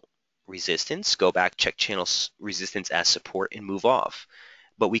channel resistance, go back, check channel resistance as support, and move off.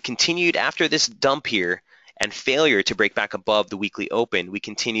 But we continued after this dump here and failure to break back above the weekly open, we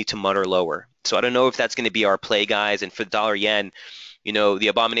continue to mutter lower. So I don't know if that's going to be our play, guys. And for the dollar yen, the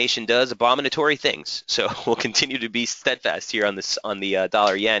abomination does abominatory things. So we'll continue to be steadfast here on the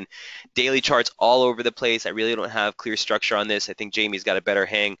dollar yen. Daily charts all over the place. I really don't have clear structure on this. I think Jamie's got a better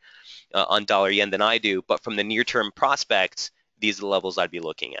hang on dollar yen than I do, but from the near-term prospects, these are the levels I'd be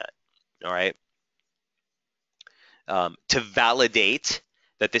looking at. All right. To validate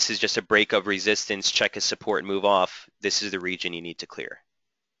that this is just a break of resistance, check as support and move off, this is the region you need to clear.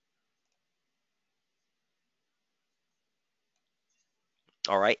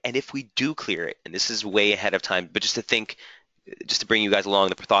 All right. And if we do clear it, and this is way ahead of time, but just to bring you guys along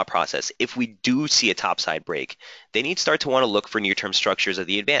the thought process, if we do see a topside break, they need to start to want to look for near-term structures of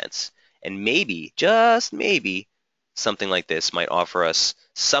the advance. And maybe, just maybe, something like this might offer us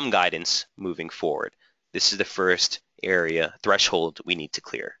some guidance moving forward. This is the first area, threshold, we need to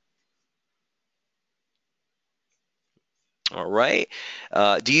clear. All right.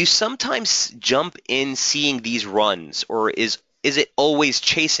 Do you sometimes jump in seeing these runs, or is it always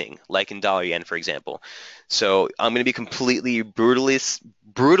chasing, like in dollar yen, for example? So I'm going to be completely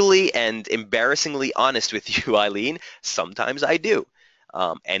brutally and embarrassingly honest with you, Eileen. Sometimes I do.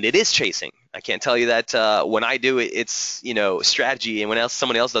 And it is chasing. I can't tell you that when I do it, it's strategy, and when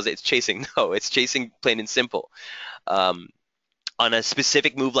someone else does it, it's chasing. No, it's chasing, plain and simple. Um, on a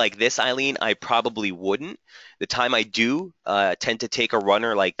specific move like this, Eileen, I probably wouldn't. The time I do tend to take a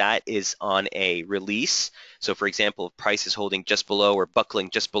runner like that is on a release. So, for example, if price is holding just below or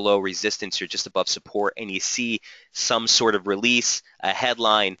buckling just below resistance or just above support, and you see some sort of release, a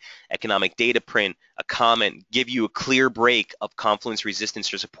headline, economic data print, a comment, give you a clear break of confluence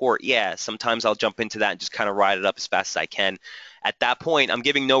resistance or support, yeah, sometimes I'll jump into that and just kind of ride it up as fast as I can. At that point, I'm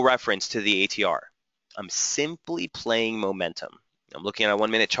giving no reference to the ATR. I'm simply playing momentum. I'm looking at a 1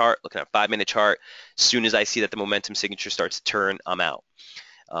 minute chart, looking at a 5 minute chart. As soon as I see that the momentum signature starts to turn, I'm out.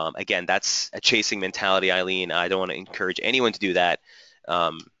 Again, that's a chasing mentality, Eileen. I don't want to encourage anyone to do that,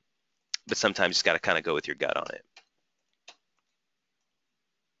 but sometimes you just got to kind of go with your gut on it.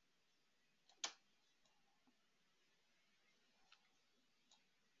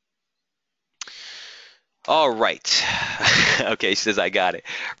 All right. Okay, she says I got it.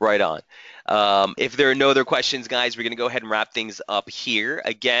 Right on. If there are no other questions, guys, we're going to go ahead and wrap things up here.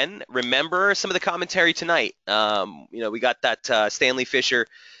 Again, remember some of the commentary tonight. We got that Stanley Fisher,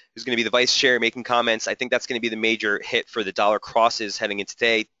 who's going to be the vice chair, making comments. I think that's going to be the major hit for the dollar crosses heading into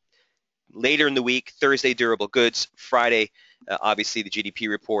today. Later in the week, Thursday, durable goods. Friday, obviously, the GDP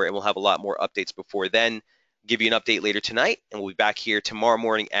report, and we'll have a lot more updates before then. Give you an update later tonight, and we'll be back here tomorrow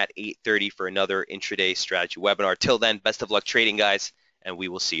morning at 8:30 for another intraday strategy webinar. Till then, best of luck trading, guys, and we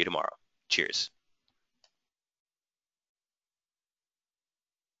will see you tomorrow. Cheers.